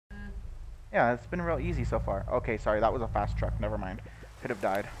Yeah, it's been real easy so far. Okay, sorry, that was a fast truck. Never mind. Could have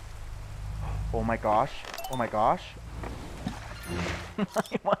died. Oh my gosh. Oh my gosh. Why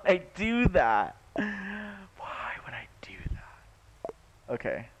would I do that? Why would I do that?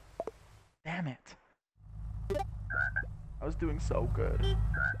 Okay. Damn it. I was doing so good.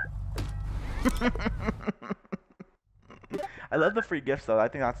 I love the free gifts though. I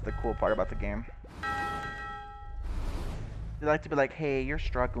think that's the cool part about the game. They like to be like, hey, you're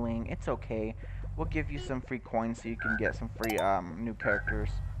struggling. It's okay. We'll give you some free coins so you can get some free new characters.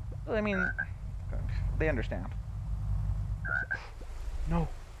 Well, I mean, they understand. No.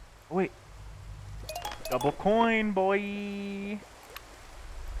 Oh, wait. Double coin, boy.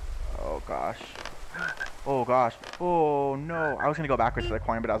 Oh, gosh. Oh, gosh. Oh, no. I was going to go backwards for the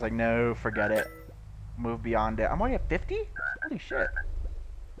coin, but I was like, no, forget it. Move beyond it. I'm already at 50? Holy shit.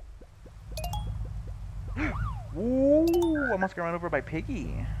 Ooh, almost got run over by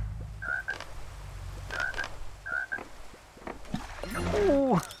Piggy.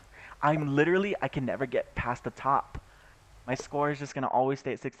 Ooh. I'm literally, I can never get past the top. My score is just going to always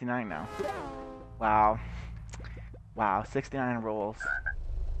stay at 69 now. Wow. Wow, 69 rolls.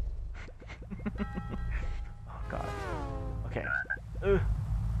 Oh, God. Okay. Ugh.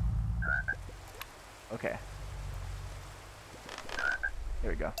 Okay. Here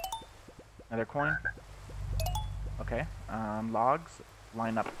we go. Another coin. Okay. Logs.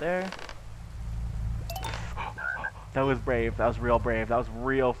 Line up there. That was brave. That was real brave. That was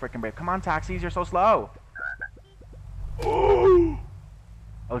real freaking brave. Come on, taxis. You're so slow. I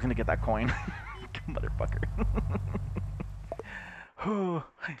was gonna get that coin. Motherfucker.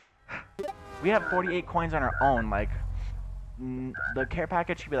 We have 48 coins on our own. Like, the care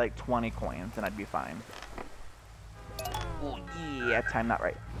package should be like 20 coins, and I'd be fine. Oh, yeah. Timed that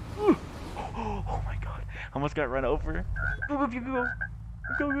right. Oh, my God. Almost got run over. Go, go, go.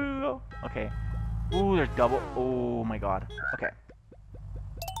 Go, go, go. Okay. Ooh, there's double. Oh, my God. Okay.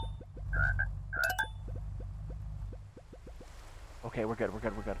 Okay, we're good. We're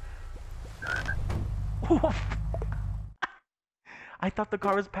good. We're good. I thought the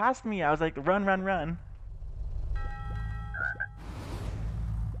car was past me. I was like, run, run, run.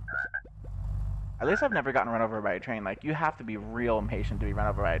 At least I've never gotten run over by a train. Like, you have to be real impatient to be run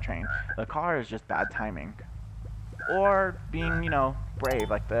over by a train. The car is just bad timing. Or being, you know,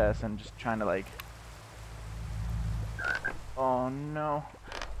 brave like this and just trying to, like... Oh, no.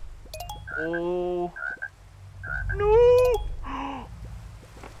 Oh. No!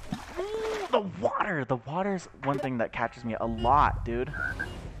 The water! The water's one thing that catches me a lot, dude.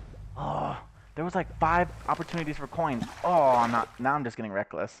 Oh, there was like 5 opportunities for coins. Oh, I'm not. Now I'm just getting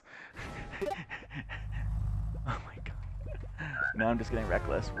reckless. Oh my God. Now I'm just getting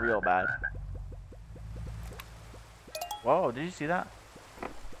reckless. Real bad. Whoa, did you see that?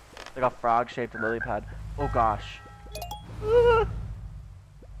 Like a frog-shaped lily pad. Oh gosh. Could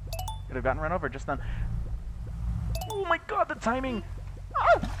have gotten run over just then. Oh my God, the timing!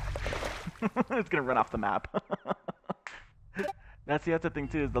 Ah! It's gonna run off the map. That's the other thing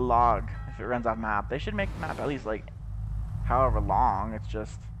too, is the log. If it runs off map, they should make the map at least like however long. It's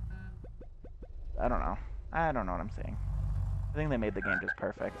just, I don't know. I don't know what I'm saying. I think they made the game just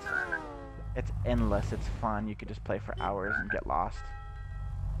perfect. It's endless. It's fun. You could just play for hours and get lost.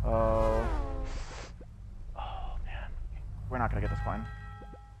 Oh. Oh man. We're not gonna get this coin.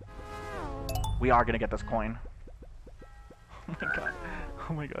 We are gonna get this coin. Oh my God.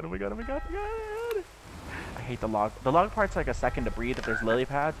 Oh my God. Oh my God. Oh my God. Oh my God. I hate the log. The log part's like a second to breathe if there's lily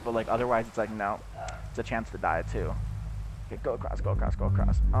pads, but like otherwise it's like no. It's a chance to die too. Okay, go across, go across, go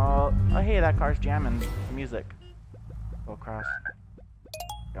across. Oh, hey, that car's jamming the music. Go across.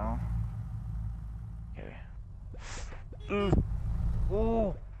 Go. Okay. Ooh.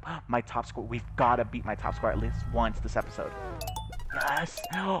 Ooh. My top score. We've got to beat my top score at least once this episode. Yes.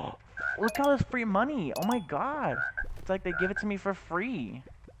 Oh, look at all this free money. Oh my God. It's like they give it to me for free.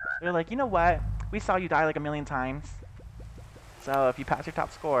 They're like, you know what? We saw you die like a million times. So if you pass your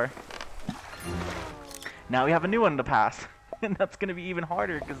top score, now we have a new one to pass. And that's going to be even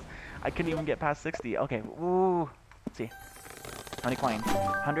harder because I couldn't even get past 60. Okay. Ooh. Let's see. How many coins?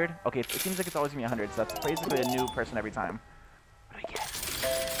 100? Okay, it seems like it's always going to be 100. So that's basically a new person every time. What do we get?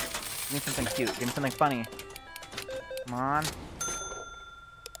 Give me something cute. Give me something funny. Come on.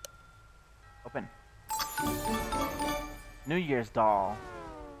 Open. New Year's doll.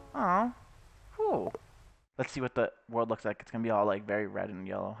 Oh. Cool. Let's see what the world looks like. It's going to be all like very red and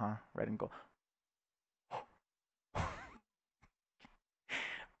yellow, huh? Red and gold.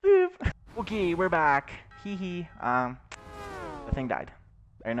 Boop. Okay, we're back. Hee hee. The thing died.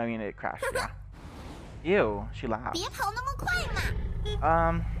 I know it crashed, yeah. Ew, she laughed.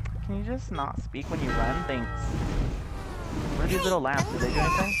 Can can you just not speak when you run? Thanks. What are these little lamps? Do they do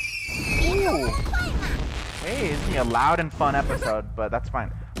anything? Ooh! Hey, this is gonna be a loud and fun episode, but that's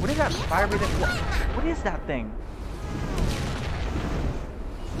fine. What is that fire breathing? What is that thing?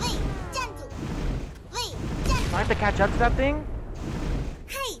 Do I have to catch up to that thing?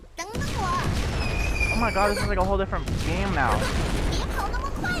 Oh my god, this is like a whole different game now.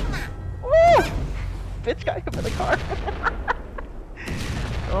 Woo! Bitch got hit by the car.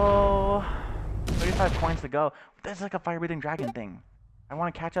 Oh, 35 coins to go. There's like a fire breathing dragon thing. I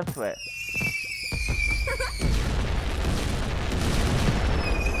want to catch up to it.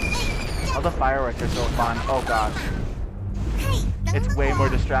 All the fireworks are so fun. Oh god. It's way more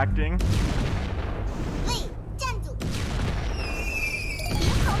distracting.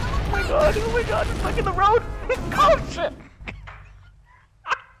 Oh my god, it's stuck in the road! Oh shit!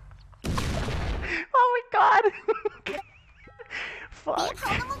 Oh my god! Fuck.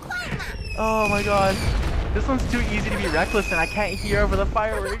 Oh my god. This one's too easy to be reckless and I can't hear over the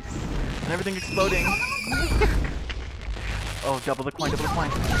fireworks and everything exploding. Oh, double the coin, double the coin.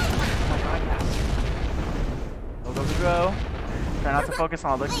 Oh my god, yes. Go, go, go, go. Try not to focus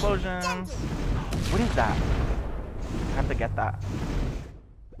on all the explosions. What is that? I have to get that.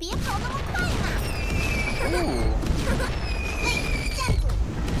 Ooh.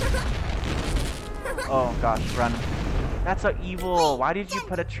 Oh gosh, run. That's so evil. Why did you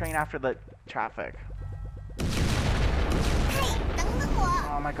put a train after the traffic? Oh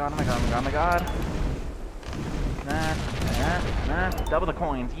my god, oh my god, oh my god, oh my god. Nah. Double the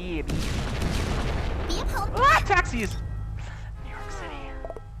coins. Yeah, bitch. Ah, taxis! New York City.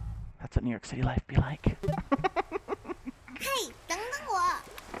 That's what New York City life be like.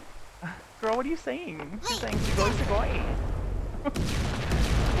 Girl, what are you saying? She's saying sugoi.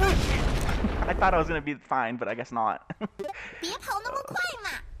 I thought I was gonna be fine, but I guess not.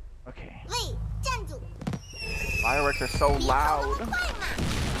 Okay. Fireworks are so loud.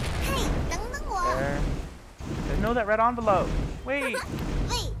 There. No, that red envelope. Wait.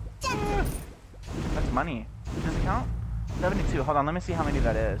 That's money. Does it count? 72. Hold on, let me see how many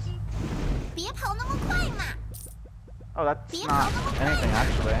that is. Oh, that's not anything,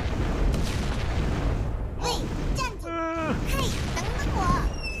 actually.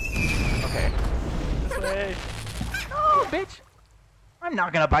 Okay. This way. Oh, bitch! I'm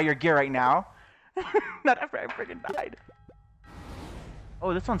not gonna buy your gear right now. Not after I freaking died.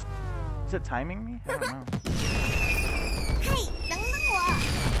 Oh, this one's... Is it timing me? I don't know.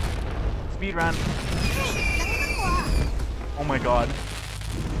 Speed run. Oh my god.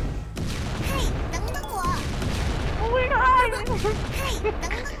 Oh my god!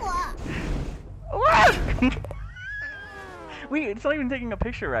 Wait, it's not even taking a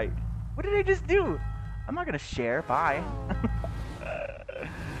picture right. What did I just do? I'm not gonna share. Bye.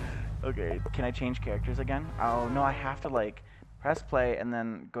 Okay, can I change characters again? Oh no, I have to like press play and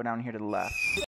then go down here to the left.